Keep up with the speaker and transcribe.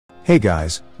Hey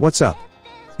guys, what's up?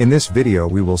 In this video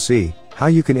we will see how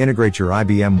you can integrate your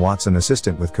IBM Watson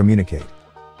Assistant with Kommunicate.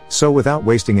 So without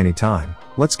wasting any time,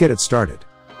 let's get it started.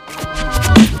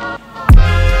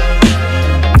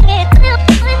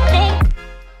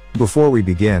 Before we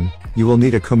begin, you will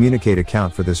need a Kommunicate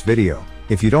account for this video.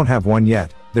 If you don't have one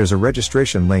yet, there's a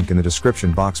registration link in the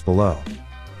description box below.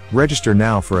 Register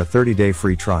now for a 30-day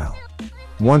free trial.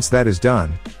 Once that is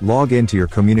done, log into your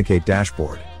Kommunicate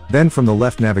dashboard. Then from the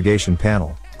left navigation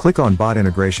panel, click on Bot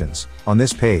Integrations. On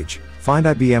this page, find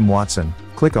IBM Watson,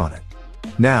 click on it.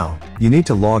 Now, you need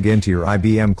to log into your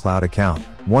IBM Cloud account.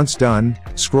 Once done,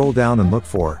 scroll down and look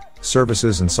for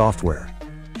Services and Software.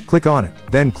 Click on it,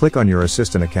 then click on your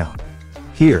Assistant account.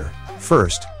 Here,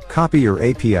 first, copy your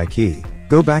API key,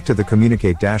 go back to the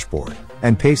Kommunicate dashboard,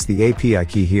 and paste the API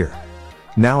key here.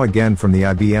 Now again from the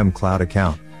IBM Cloud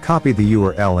account, copy the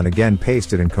URL and again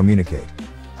paste it in Kommunicate.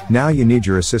 Now you need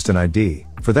your Assistant ID.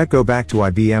 For that, go back to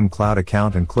IBM Cloud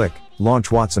account and click Launch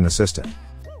Watson Assistant.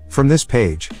 From this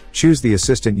page, choose the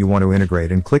assistant you want to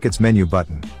integrate and click its menu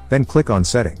button, then click on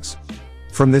Settings.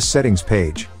 From this settings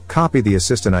page, copy the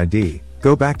Assistant ID,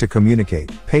 go back to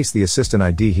Kommunicate, paste the Assistant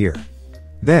ID here.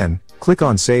 Then, click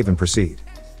on Save and Proceed.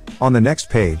 On the next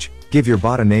page, give your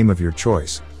bot a name of your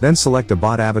choice, then select a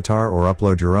bot avatar or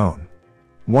upload your own.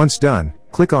 Once done,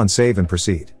 click on Save and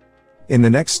Proceed. In the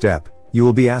next step, you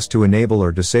will be asked to enable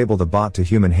or disable the bot to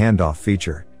human handoff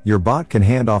feature. Your bot can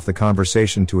hand off the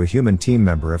conversation to a human team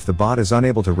member if the bot is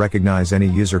unable to recognize any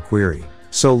user query.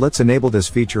 So let's enable this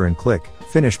feature and click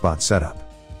Finish Bot Setup.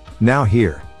 Now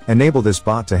here, enable this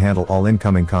bot to handle all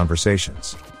incoming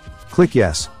conversations. Click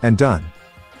Yes, and done.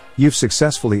 You've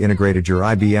successfully integrated your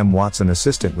IBM Watson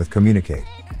Assistant with Kommunicate.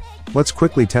 Let's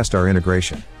quickly test our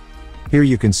integration. Here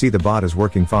you can see the bot is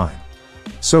working fine.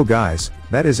 So guys,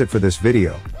 that is it for this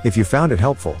video. If you found it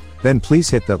helpful, then please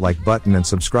hit that like button and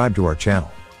subscribe to our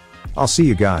channel. I'll see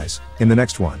you guys in the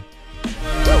next one.